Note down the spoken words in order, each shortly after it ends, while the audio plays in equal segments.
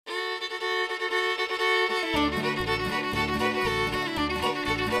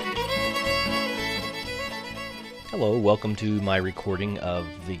Hello, welcome to my recording of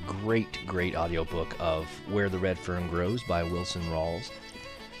the great audiobook of Where the Red Fern Grows by Wilson Rawls.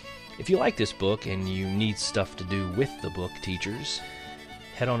 If you like this book and you need stuff to do with the book, teachers,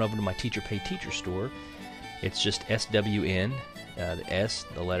 head on over to my Teacher Pay Teacher store. It's just SWN, the S,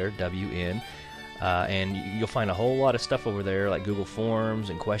 the letter WN, and you'll find a whole lot of stuff over there like Google Forms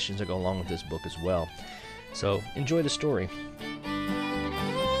and questions that go along with this book as well. So enjoy the story.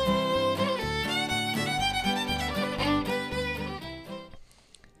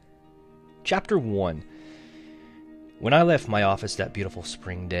 Chapter 1. When I left my office that beautiful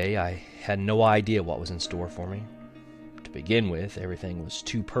spring day, I had no idea what was in store for me. To begin with, everything was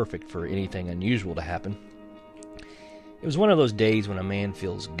too perfect for anything unusual to happen. It was one of those days when a man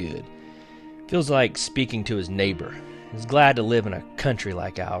feels good. Feels like speaking to his neighbor. Is glad to live in a country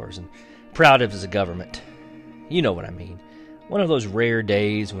like ours and proud of his government. You know what I mean. One of those rare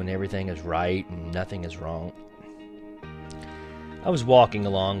days when everything is right and nothing is wrong. I was walking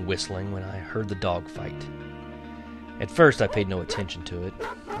along whistling when I heard the dog fight. At first I paid no attention to it.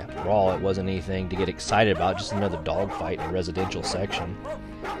 After all, it wasn't anything to get excited about, just another dog fight in a residential section.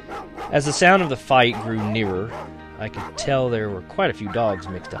 As the sound of the fight grew nearer, I could tell there were quite a few dogs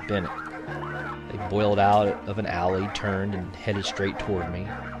mixed up in it. They boiled out of an alley, turned, and headed straight toward me.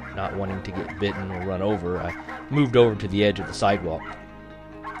 Not wanting to get bitten or run over, I moved over to the edge of the sidewalk.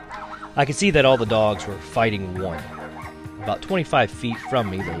 I could see that all the dogs were fighting one. About 25 feet from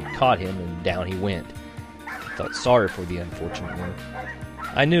me, they caught him, and down he went. I felt sorry for the unfortunate one.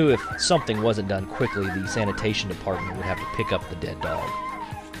 I knew if something wasn't done quickly, the sanitation department would have to pick up the dead dog.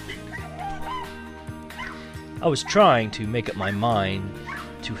 I was trying to make up my mind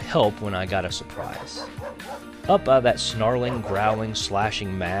to help when I got a surprise. Up out of that snarling, growling,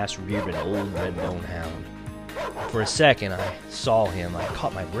 slashing mass reared an old red-bone hound. For a second, I saw him. I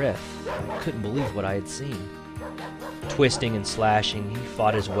caught my breath. I couldn't believe what I had seen. Twisting and slashing, he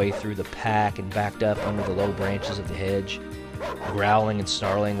fought his way through the pack and backed up under the low branches of the hedge. Growling and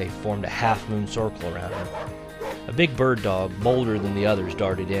snarling, they formed a half-moon circle around him. A big bird dog, bolder than the others,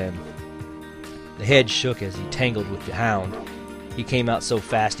 darted in. The hedge shook as he tangled with the hound. He came out so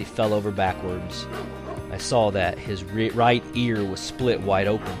fast he fell over backwards. I saw that his right ear was split wide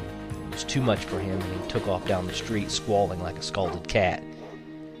open. It was too much for him, and he took off down the street, squalling like a scalded cat.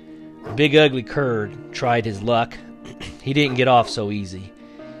 The big ugly cur tried his luck. He didn't get off so easy.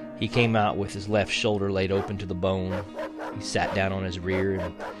 He came out with his left shoulder laid open to the bone. He sat down on his rear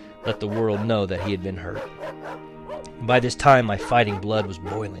and let the world know that he had been hurt. By this time, my fighting blood was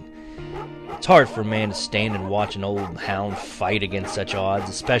boiling. It's hard for a man to stand and watch an old hound fight against such odds,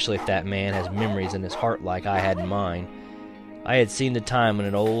 especially if that man has memories in his heart like I had in mine. I had seen the time when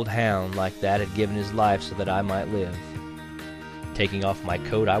an old hound like that had given his life so that I might live. Taking off my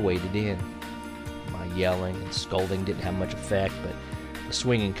coat, I waded in. My yelling and scolding didn't have much effect, but the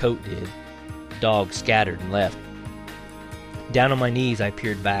swinging coat did. The dog scattered and left. Down on my knees, I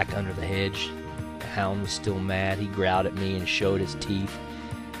peered back under the hedge. The hound was still mad. He growled at me and showed his teeth.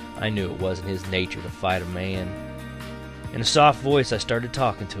 I knew it wasn't his nature to fight a man. In a soft voice, I started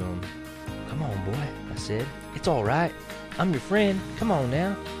talking to him. "Come on, boy," I said. "It's all right. I'm your friend. Come on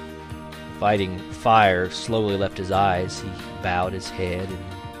now." The fighting fire slowly left his eyes. He bowed his head, and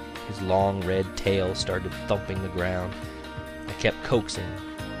his long red tail started thumping the ground. I kept coaxing.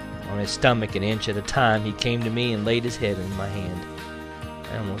 On his stomach, an inch at a time, he came to me and laid his head in my hand.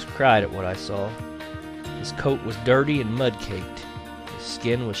 I almost cried at what I saw. His coat was dirty and mud-caked. His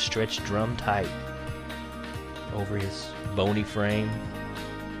skin was stretched drum tight over his bony frame.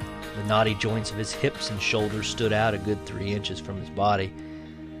 The knotty joints of his hips and shoulders stood out a good 3 inches from his body.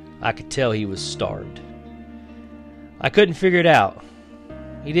 I could tell he was starved. I couldn't figure it out.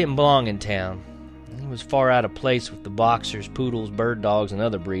 He didn't belong in town. He was far out of place with the boxers, poodles, bird dogs, and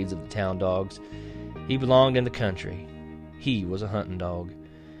other breeds of the town dogs. He belonged in the country. He was a hunting dog.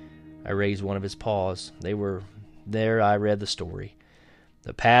 I raised one of his paws. They were there. I read the story.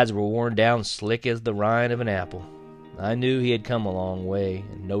 The pads were worn down slick as the rind of an apple. I knew he had come a long way,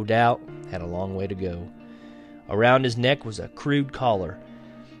 and no doubt had a long way to go. Around his neck was a crude collar.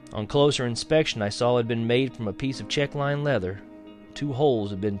 On closer inspection, I saw it had been made from a piece of check-line leather. 2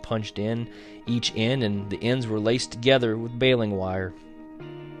 holes had been punched in each end, and the ends were laced together with baling wire.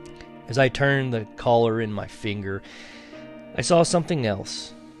 As I turned the collar in my finger, I saw something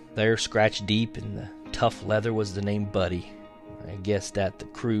else. There, scratched deep in the tough leather, was the name Buddy. I guessed that the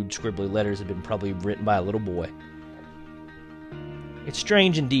crude, scribbly letters had been probably written by a little boy. It's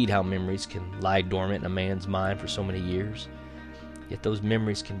strange indeed how memories can lie dormant in a man's mind for so many years. Yet those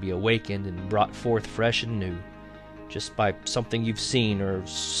memories can be awakened and brought forth fresh and new. just by something you've seen or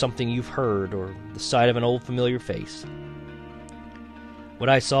something you've heard or the sight of an old familiar face. What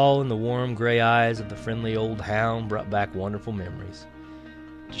I saw in the warm gray eyes of the friendly old hound brought back wonderful memories.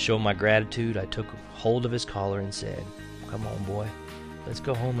 To show my gratitude, I took hold of his collar and said, "Come on, boy, let's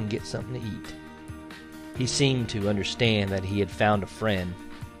go home and get something to eat." He seemed to understand that he had found a friend,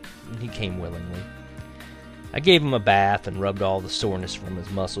 and he came willingly. I gave him a bath and rubbed all the soreness from his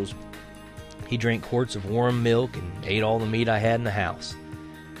muscles. He drank quarts of warm milk and ate all the meat I had in the house.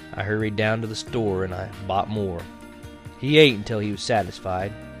 I hurried down to the store and I bought more. He ate until he was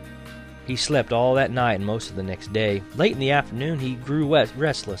satisfied. He slept all that night and most of the next day. Late in the afternoon, he grew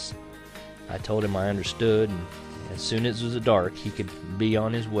restless. I told him I understood, and as soon as it was dark, he could be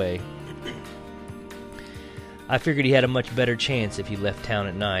on his way. I figured he had a much better chance if he left town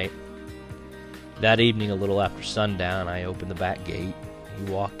at night. That evening, a little after sundown, I opened the back gate.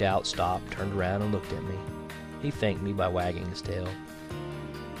 He walked out, stopped, turned around, and looked at me. He thanked me by wagging his tail.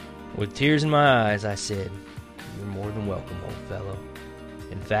 With tears in my eyes, I said, "You're more than welcome, old fellow.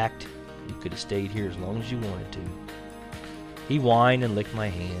 In fact, you could have stayed here as long as you wanted to." He whined and licked my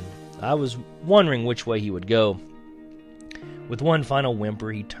hand. I was wondering which way he would go. With one final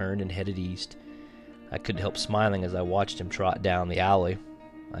whimper, he turned and headed east. I couldn't help smiling as I watched him trot down the alley.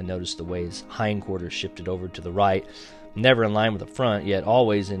 I noticed the way his hindquarters shifted over to the right, never in line with the front, yet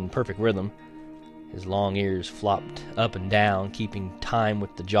always in perfect rhythm. His long ears flopped up and down, keeping time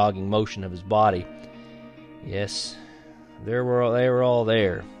with the jogging motion of his body. Yes, they were all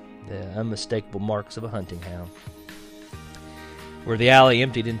there, the unmistakable marks of a hunting hound. Where the alley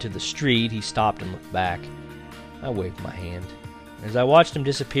emptied into the street, he stopped and looked back. I waved my hand. As I watched him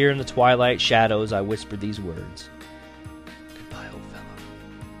disappear in the twilight shadows, I whispered these words. "Goodbye, old fellow.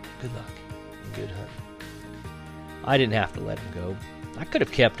 Good luck and good hunting." I didn't have to let him go. I could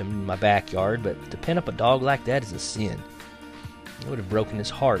have kept him in my backyard, but to pen up a dog like that is a sin. It would have broken his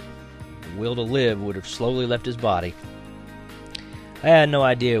heart. The will to live would have slowly left his body. I had no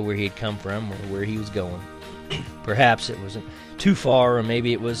idea where he had come from or where he was going. Perhaps it wasn't too far, or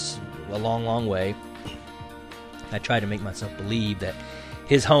maybe it was a long, long way. I tried to make myself believe that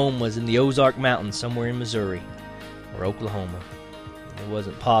his home was in the Ozark Mountains somewhere in Missouri or Oklahoma. It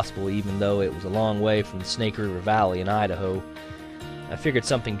wasn't possible, even though it was a long way from the Snake River Valley in Idaho. I figured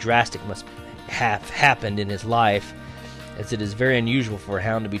something drastic must have happened in his life, as it is very unusual for a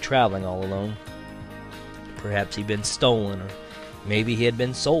hound to be traveling all alone. Perhaps he'd been stolen, or maybe he had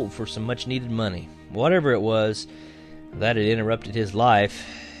been sold for some much-needed money. Whatever it was that had interrupted his life,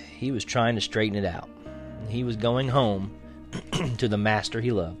 he was trying to straighten it out. He was going home to the master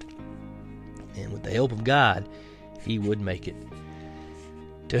he loved. And with the help of God, he would make it.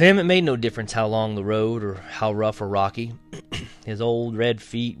 To him, it made no difference how long the road or how rough or rocky. His old red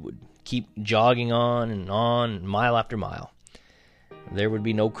feet would keep jogging on, mile after mile. There would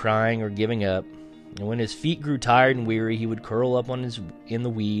be no crying or giving up. And when his feet grew tired and weary, he would curl up in the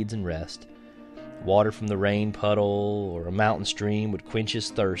weeds and rest. Water from the rain puddle or a mountain stream would quench his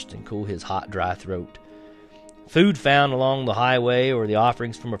thirst and cool his hot, dry throat. Food found along the highway or the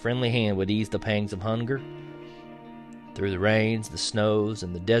offerings from a friendly hand would ease the pangs of hunger. Through the rains, the snows,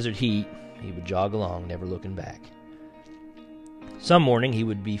 and the desert heat, he would jog along, never looking back. Some morning he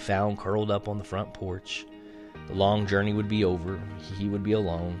would be found curled up on the front porch. The long journey would be over. He would be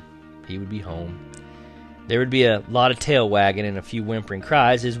alone. He would be home. There would be a lot of tail wagging and a few whimpering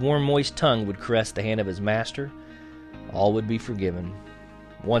cries. His warm, moist tongue would caress the hand of his master. All would be forgiven.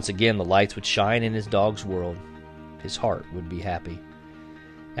 Once again the lights would shine in his dog's world. His heart would be happy.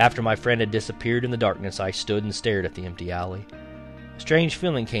 After my friend had disappeared in the darkness, I stood and stared at the empty alley. A strange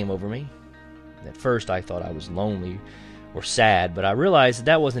feeling came over me. At first I thought I was lonely or sad, but I realized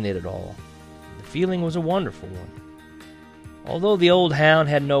that wasn't it at all. The feeling was a wonderful one. Although the old hound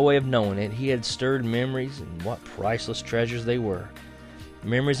had no way of knowing it, he had stirred memories, and what priceless treasures they were.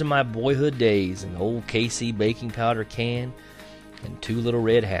 Memories of my boyhood days, an old KC baking powder can, and 2 little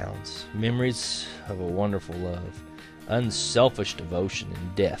red hounds. Memories of a wonderful love, unselfish devotion,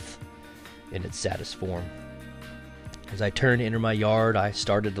 and death in its saddest form. As I turned to enter my yard, I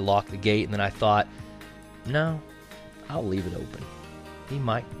started to lock the gate, and then I thought, no, I'll leave it open. He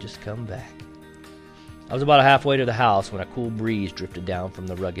might just come back. I was about halfway to the house when a cool breeze drifted down from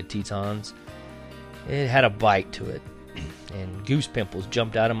the rugged Tetons. It had a bite to it, and goose pimples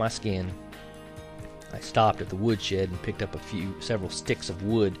jumped out of my skin. I stopped at the woodshed and picked up several sticks of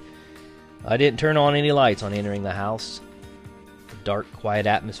wood. I didn't turn on any lights on entering the house. The dark, quiet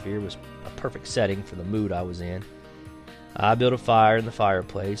atmosphere was a perfect setting for the mood I was in. I built a fire in the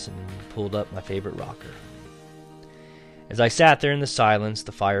fireplace and pulled up my favorite rocker. As I sat there in the silence,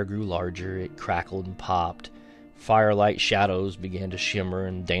 the fire grew larger. It crackled and popped. Firelight shadows began to shimmer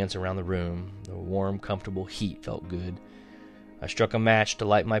and dance around the room. The warm, comfortable heat felt good. I struck a match to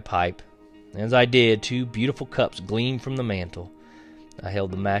light my pipe. As I did, 2 beautiful cups gleamed from the mantel. I held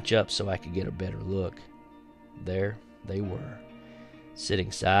the match up so I could get a better look. There they were,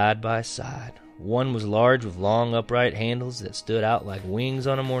 sitting side by side. One was large with long upright handles that stood out like wings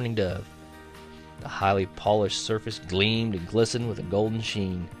on a mourning dove. The highly polished surface gleamed and glistened with a golden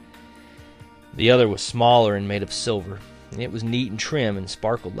sheen. The other was smaller and made of silver. It was neat and trim and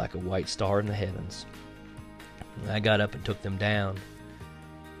sparkled like a white star in the heavens. I got up and took them down.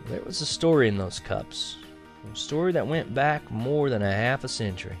 There was a story in those cups, a story that went back more than a half a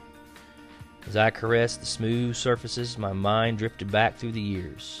century. As I caressed the smooth surfaces, my mind drifted back through the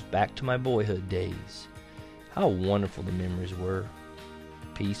years, back to my boyhood days. How wonderful the memories were.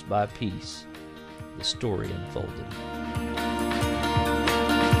 Piece by piece, the story unfolded.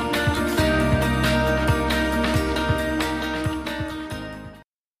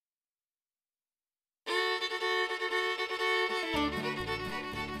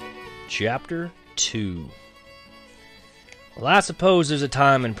 Chapter 2. Well, I suppose there's a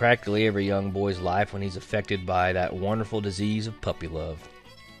time in practically every young boy's life when he's affected by that wonderful disease of puppy love.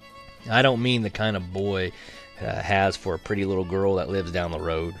 I don't mean the kind of boy has for a pretty little girl that lives down the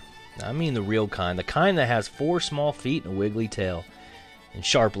road. I mean the real kind, the kind that has 4 small feet and a wiggly tail, and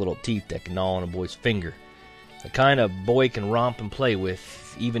sharp little teeth that can gnaw on a boy's finger. The kind a boy can romp and play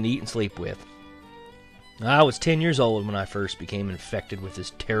with, even eat and sleep with. I was 10 years old when I first became infected with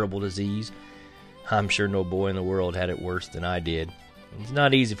this terrible disease. I'm sure no boy in the world had it worse than I did. It's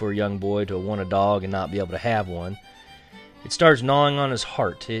not easy for a young boy to want a dog and not be able to have one. It starts gnawing on his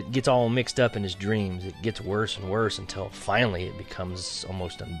heart. It gets all mixed up in his dreams. It gets worse and worse until finally it becomes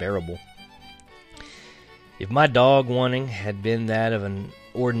almost unbearable. If my dog wanting had been that of an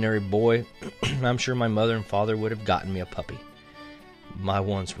ordinary boy, I'm sure my mother and father would have gotten me a puppy. My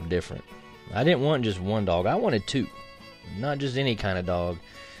wants were different. I didn't want just one dog. I wanted 2. Not just any kind of dog.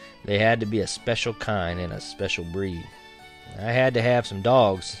 They had to be a special kind and a special breed. I had to have some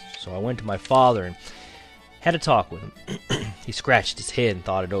dogs, so I went to my father and had a talk with him. He scratched his head and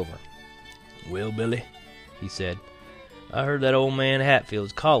thought it over. "Well, Billy," he said, "I heard that old man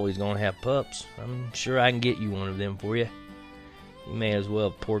Hatfield's collie's going to have pups. I'm sure I can get you one of them for you." He may as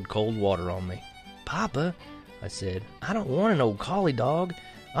well have poured cold water on me. "Papa," I said, "I don't want an old collie dog.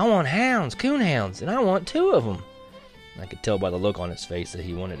 I want hounds, coonhounds, and I want 2 of them." I could tell by the look on his face that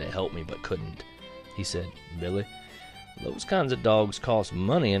he wanted to help me but couldn't. He said, "Billy, those kinds of dogs cost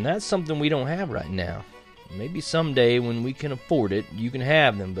money, and that's something we don't have right now. Maybe someday when we can afford it, you can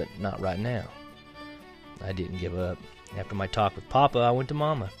have them, but not right now." I didn't give up. After my talk with Papa, I went to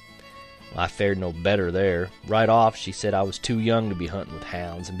Mama. Well, I fared no better there. Right off, she said I was too young to be hunting with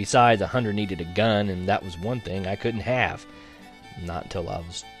hounds, and besides, a hunter needed a gun, and that was one thing I couldn't have. Not until I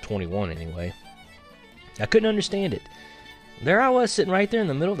was 21, anyway. I couldn't understand it. There I was, sitting right there in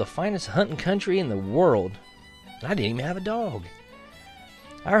the middle of the finest hunting country in the world. I didn't even have a dog.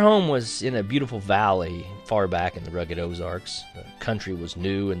 Our home was in a beautiful valley far back in the rugged Ozarks. The country was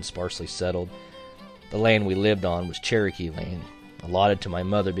new and sparsely settled. The land we lived on was Cherokee land, allotted to my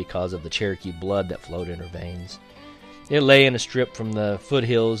mother because of the Cherokee blood that flowed in her veins. It lay in a strip from the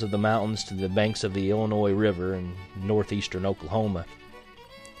foothills of the mountains to the banks of the Illinois River in northeastern Oklahoma.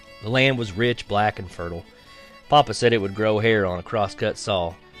 The land was rich, black, and fertile. Papa said it would grow hair on a cross-cut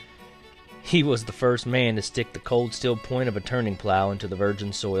saw. He was the first man to stick the cold steel point of a turning plow into the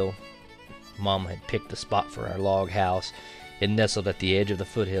virgin soil. Mama had picked the spot for our log house. It nestled at the edge of the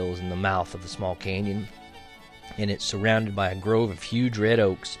foothills in the mouth of the small canyon, and it's surrounded by a grove of huge red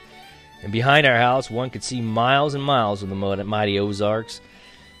oaks. And behind our house, one could see miles and miles of the mighty Ozarks.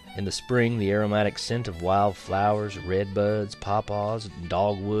 In the spring, the aromatic scent of wild flowers, redbuds, pawpaws, and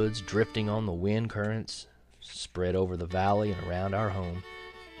dogwoods drifting on the wind currents spread over the valley and around our home.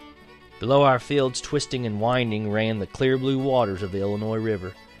 Below our fields, twisting and winding, ran the clear blue waters of the Illinois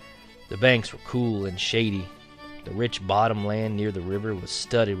River. The banks were cool and shady. The rich bottom land near the river was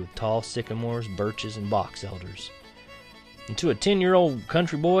studded with tall sycamores, birches, and box elders. And to a 10-year-old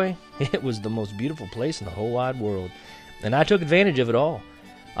country boy, it was the most beautiful place in the whole wide world, and I took advantage of it all.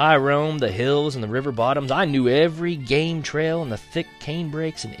 I roamed the hills and the river bottoms. I knew every game trail and the thick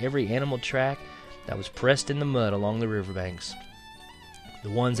canebrakes and every animal track that was pressed in the mud along the riverbanks.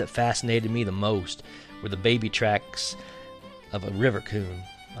 The ones that fascinated me the most were the baby tracks of a river coon.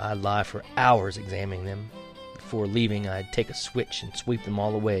 I'd lie for hours examining them. Before leaving, I'd take a switch and sweep them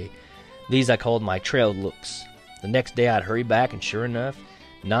all away. These I called my trail looks. The next day I'd hurry back, and sure enough,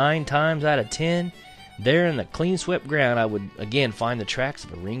 9 times out of 10, there in the clean-swept ground I would again find the tracks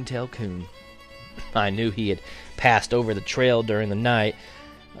of a ringtail coon. I knew he had passed over the trail during the night.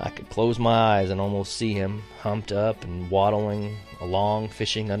 I could close my eyes and almost see him, humped up and waddling along,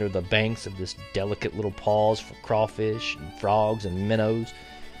 fishing under the banks of this delicate little pause for crawfish and frogs and minnows.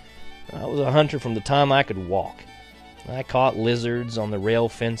 I was a hunter from the time I could walk. I caught lizards on the rail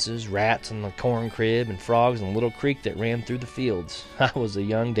fences, rats in the corn crib, and frogs in a little creek that ran through the fields. I was a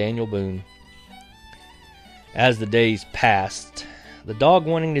young Daniel Boone. As the days passed, the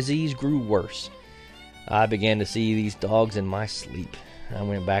dog-wanting disease grew worse. I began to see these dogs in my sleep. I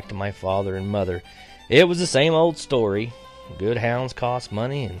went back to my father and mother. It was the same old story. Good hounds cost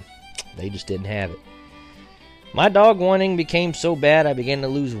money, and they just didn't have it. My dog wanting became so bad I began to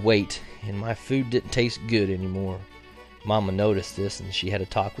lose weight, and my food didn't taste good anymore. Mama noticed this, and she had a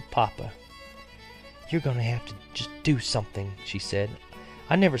talk with Papa. "You're going to have to just do something," she said.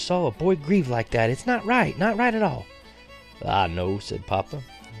 "I never saw a boy grieve like that. It's not right at all." "I know," said Papa,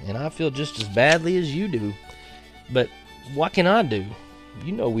 "and I feel just as badly as you do. But what can I do?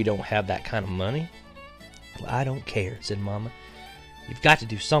 You know we don't have that kind of money." "Well, I don't care," said Mama. "You've got to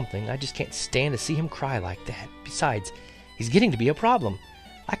do something. I just can't stand to see him cry like that. Besides, he's getting to be a problem.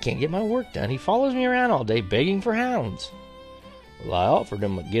 I can't get my work done. He follows me around all day begging for hounds." "Well, I offered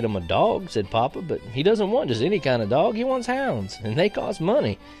him to get him a dog," said Papa, "but he doesn't want just any kind of dog. He wants hounds, and they cost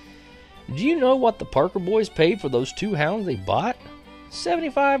money. Do you know what the Parker boys paid for those 2 hounds they bought?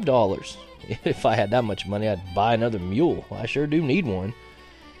 $75. If I had that much money, I'd buy another mule. I sure do need one."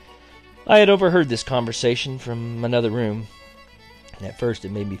 I had overheard this conversation from another room. At first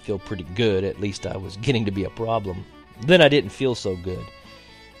it made me feel pretty good. At least I was getting to be a problem. Then I didn't feel so good.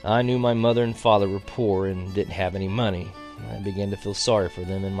 I knew my mother and father were poor and didn't have any money. I began to feel sorry for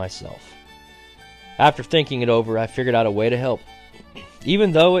them and myself. After thinking it over, I figured out a way to help.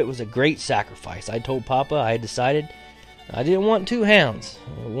 Even though it was a great sacrifice, I told Papa I had decided I didn't want 2 hounds.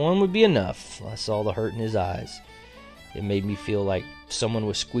 1 would be enough. I saw the hurt in his eyes. It made me feel like someone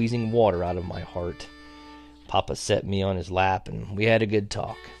was squeezing water out of my heart. Papa set me on his lap, and we had a good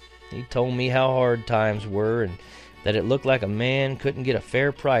talk. He told me how hard times were, and that it looked like a man couldn't get a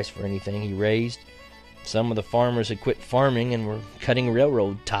fair price for anything he raised. Some of the farmers had quit farming and were cutting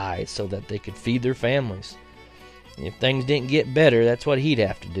railroad ties so that they could feed their families. If things didn't get better, that's what he'd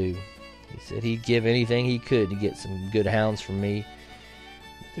have to do. He said he'd give anything he could to get some good hounds for me.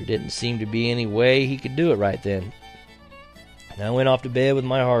 There didn't seem to be any way he could do it right then. And I went off to bed with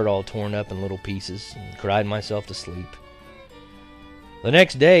my heart all torn up in little pieces and cried myself to sleep. The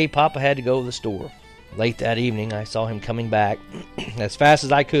next day, Papa had to go to the store. Late that evening, I saw him coming back. As fast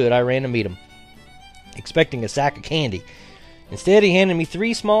as I could, I ran to meet him, expecting a sack of candy. Instead, he handed me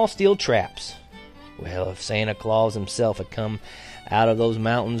 3 small steel traps. Well, if Santa Claus himself had come out of those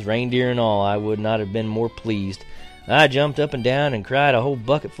mountains, reindeer and all, I would not have been more pleased. I jumped up and down and cried a whole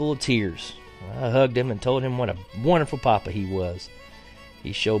bucket full of tears. I hugged him and told him what a wonderful papa he was.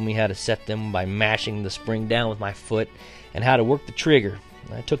 He showed me how to set them by mashing the spring down with my foot and how to work the trigger.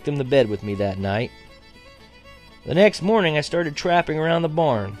 I took them to bed with me that night. The next morning, I started trapping around the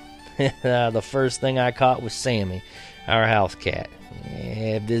barn. The first thing I caught was Sammy, our house cat.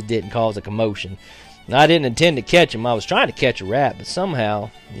 If this didn't cause a commotion. I didn't intend to catch him. I was trying to catch a rat, but somehow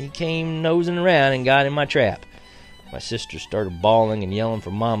he came nosing around and got in my trap. My sister started bawling and yelling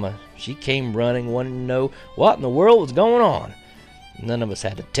for Mama. She came running, wanting to know what in the world was going on. None of us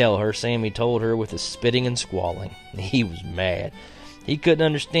had to tell her. Sammy told her with his spitting and squalling. He was mad. He couldn't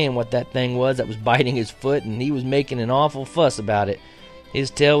understand what that thing was that was biting his foot, and he was making an awful fuss about it.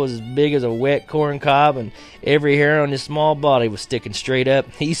 His tail was as big as a wet corn cob, and every hair on his small body was sticking straight up.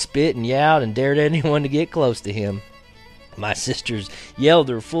 He spit and yowled and dared anyone to get close to him. My sisters yelled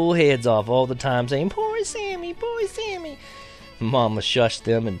their full heads off all the time, saying, "Poor Sammy, poor Sammy." Mama shushed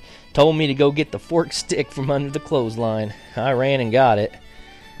them and told me to go get the forked stick from under the clothesline. I ran and got it.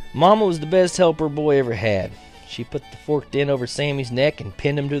 Mama was the best helper a boy ever had. She put the forked end over Sammy's neck and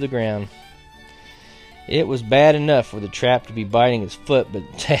pinned him to the ground. It was bad enough for the trap to be biting his foot,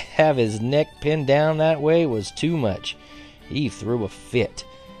 but to have his neck pinned down that way was too much. He threw a fit.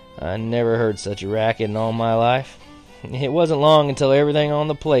 I never heard such a racket in all my life. It wasn't long until everything on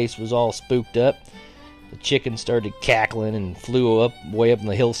the place was all spooked up. The chickens started cackling and flew way up on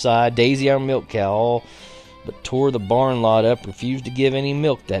the hillside. Daisy, our milk cow, all but tore the barn lot up, refused to give any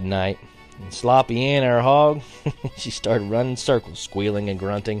milk that night. And Sloppy Ann, our hog, she started running circles, squealing and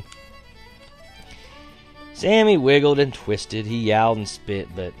grunting. Sammy wiggled and twisted. He yowled and spit,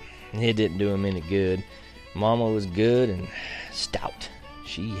 but it didn't do him any good. Mama was good and stout.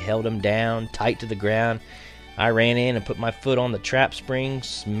 She held him down, tight to the ground. I ran in and put my foot on the trap spring,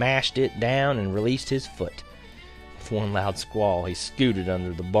 smashed it down, and released his foot. With one loud squall, he scooted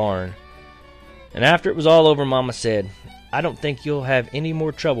under the barn. And after it was all over, Mama said, "I don't think you'll have any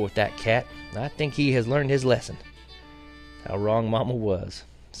more trouble with that cat. I think he has learned his lesson." How wrong Mama was.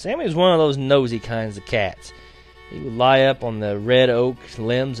 Sammy was one of those nosy kinds of cats. He would lie up on the red oak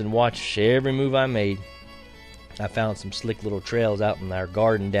limbs and watch every move I made. I found some slick little trails out in our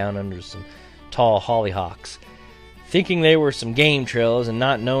garden down under some tall hollyhocks. Thinking they were some game trails and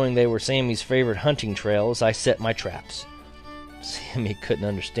not knowing they were Sammy's favorite hunting trails, I set my traps. Sammy couldn't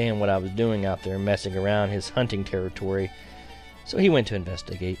understand what I was doing out there messing around his hunting territory, so he went to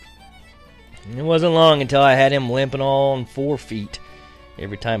investigate. It wasn't long until I had him limping all on 4 feet.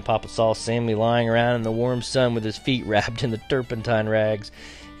 Every time Papa saw Sammy lying around in the warm sun with his feet wrapped in the turpentine rags,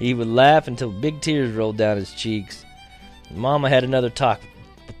 he would laugh until big tears rolled down his cheeks. Mama had another talk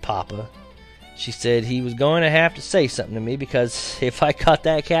with Papa. She said he was going to have to say something to me because if I caught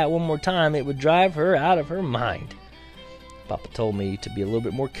that cat one more time, it would drive her out of her mind. Papa told me to be a little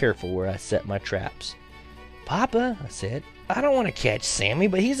bit more careful where I set my traps. "Papa," I said, "I don't want to catch Sammy,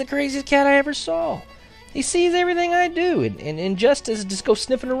 but he's the craziest cat I ever saw. He sees everything I do and just go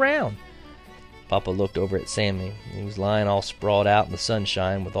sniffing around." Papa looked over at Sammy. He was lying all sprawled out in the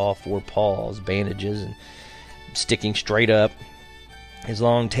sunshine with all 4 paws, bandages, and sticking straight up. His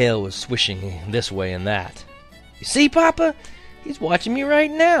long tail was swishing this way and that. "You see, Papa? He's watching me right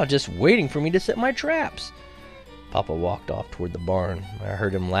now, just waiting for me to set my traps." Papa walked off toward the barn. I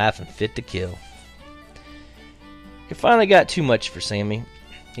heard him laughing fit to kill. It finally got too much for Sammy.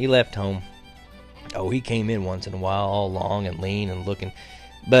 He left home. Oh, he came in once in a while, all long and lean and looking,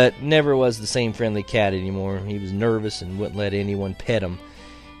 but never was the same friendly cat anymore. He was nervous and wouldn't let anyone pet him.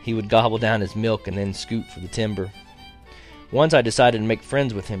 He would gobble down his milk and then scoot for the timber. Once I decided to make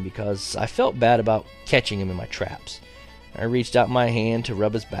friends with him because I felt bad about catching him in my traps. I reached out my hand to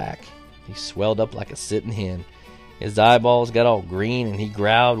rub his back. He swelled up like a sitting hen. His eyeballs got all green and he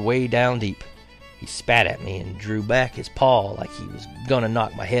growled way down deep. He spat at me and drew back his paw like he was gonna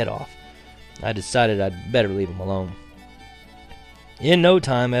knock my head off. I decided I'd better leave him alone. In no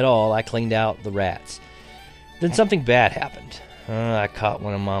time at all, I cleaned out the rats. Then something bad happened. I caught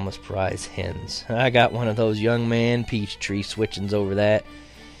one of Mama's prize hens. I got one of those young man peach tree switchings over that.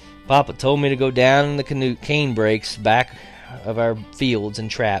 Papa told me to go down in the cane brakes back of our fields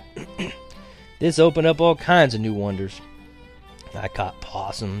and trap. This opened up all kinds of new wonders. I caught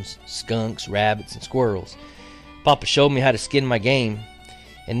possums, skunks, rabbits, and squirrels. Papa showed me how to skin my game.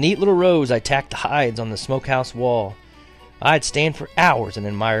 In neat little rows, I tacked the hides on the smokehouse wall. I'd stand for hours and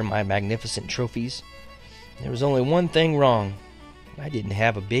admire my magnificent trophies. There was only one thing wrong. I didn't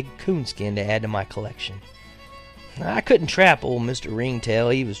have a big coonskin to add to my collection. I couldn't trap old Mr. Ringtail.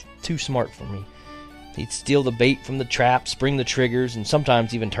 He was too smart for me. He'd steal the bait from the trap, spring the triggers, and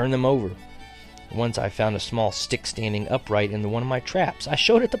sometimes even turn them over. Once I found a small stick standing upright in one of my traps. I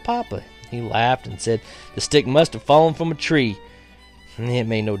showed it to Papa. He laughed and said the stick must have fallen from a tree. It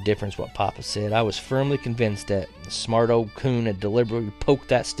made no difference what Papa said. I was firmly convinced that the smart old coon had deliberately poked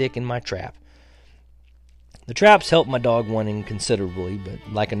that stick in my trap. The traps helped my dog hunting considerably, but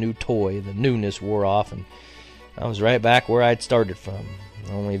like a new toy, the newness wore off, and I was right back where I'd started from.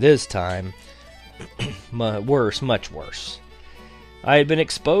 Only this time, worse, much worse. I had been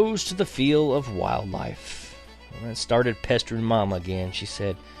exposed to the feel of wildlife. I started pestering Mama again. She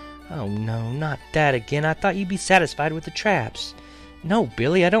said, "Oh no, not that again. I thought you'd be satisfied with the traps." "No,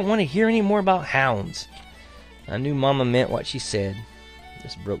 Billy, I don't want to hear any more about hounds." I knew Mama meant what she said.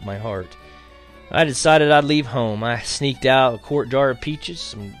 This broke my heart. I decided I'd leave home. I sneaked out a quart jar of peaches,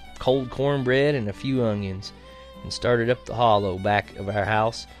 some cold cornbread, and a few onions, and started up the hollow back of our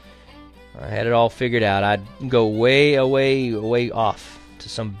house. I had it all figured out. I'd go way off to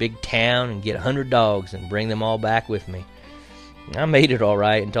some big town and get 100 dogs and bring them all back with me. I made it all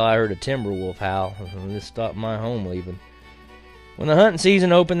right until I heard a timber wolf howl. This stopped my home leaving. When the hunting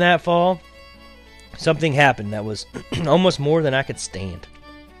season opened that fall, something happened that was almost more than I could stand.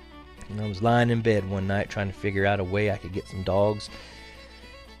 I was lying in bed one night trying to figure out a way I could get some dogs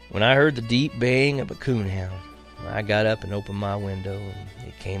when I heard the deep baying of a coonhound. I got up and opened my window, and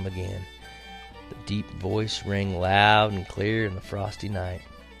it came again. The deep voice rang loud and clear in the frosty night.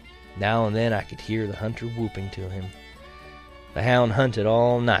 Now and then I could hear the hunter whooping to him. The hound hunted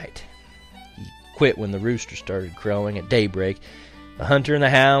all night. He quit when the rooster started crowing at daybreak. The hunter and the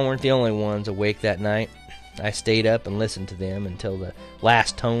hound weren't the only ones awake that night. I stayed up and listened to them until the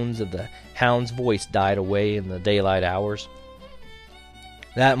last tones of the hound's voice died away in the daylight hours.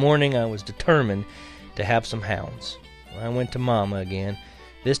 That morning I was determined to have some hounds. I went to Mama again.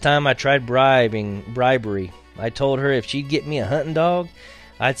 This time I tried bribery. I told her if she'd get me a hunting dog,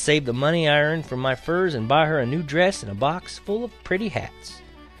 I'd save the money I earned from my furs and buy her a new dress and a box full of pretty hats.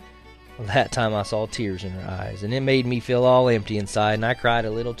 That time I saw tears in her eyes, and it made me feel all empty inside, and I cried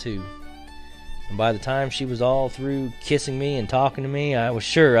a little too. And by the time she was all through kissing me and talking to me, I was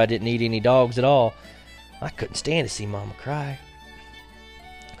sure I didn't need any dogs at all. I couldn't stand to see Mama cry.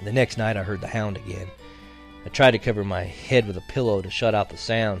 The next night I heard the hound again. I tried to cover my head with a pillow to shut out the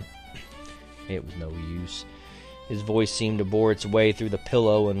sound. It was no use. His voice seemed to bore its way through the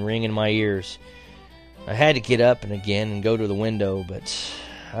pillow and ring in my ears. I had to get up and again and go to the window, but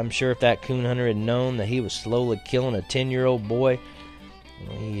I'm sure if that coon hunter had known that he was slowly killing a 10-year-old boy,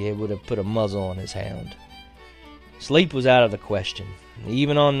 he would have put a muzzle on his hound. Sleep was out of the question.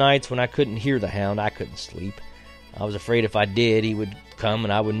 Even on nights when I couldn't hear the hound, I couldn't sleep. I was afraid if I did, he would come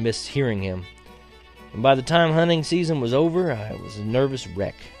and I would miss hearing him. And by the time hunting season was over, I was a nervous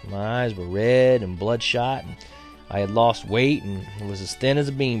wreck. My eyes were red and bloodshot, and I had lost weight and was as thin as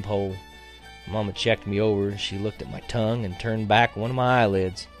a beanpole. Mama checked me over, and she looked at my tongue and turned back one of my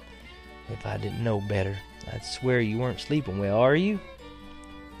eyelids. If I didn't know better, I'd swear you weren't sleeping well, are you?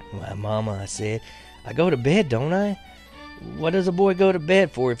 Why, Mama, I said, I go to bed, don't I? What does a boy go to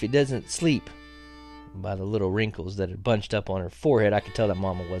bed for if he doesn't sleep? By the little wrinkles that had bunched up on her forehead, I could tell that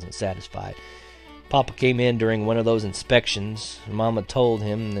Mama wasn't satisfied. Papa came in during one of those inspections, and Mama told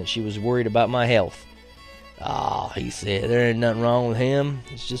him that she was worried about my health. "Ah," he said, "there ain't nothing wrong with him.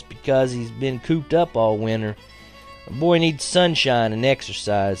 It's just because he's been cooped up all winter. A boy needs sunshine and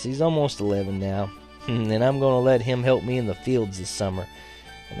exercise. He's almost 11 now, and I'm going to let him help me in the fields this summer,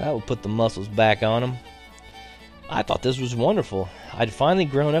 and that will put the muscles back on him." I thought this was wonderful. I'd finally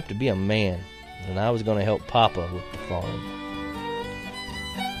grown up to be a man, and I was going to help Papa with the farm.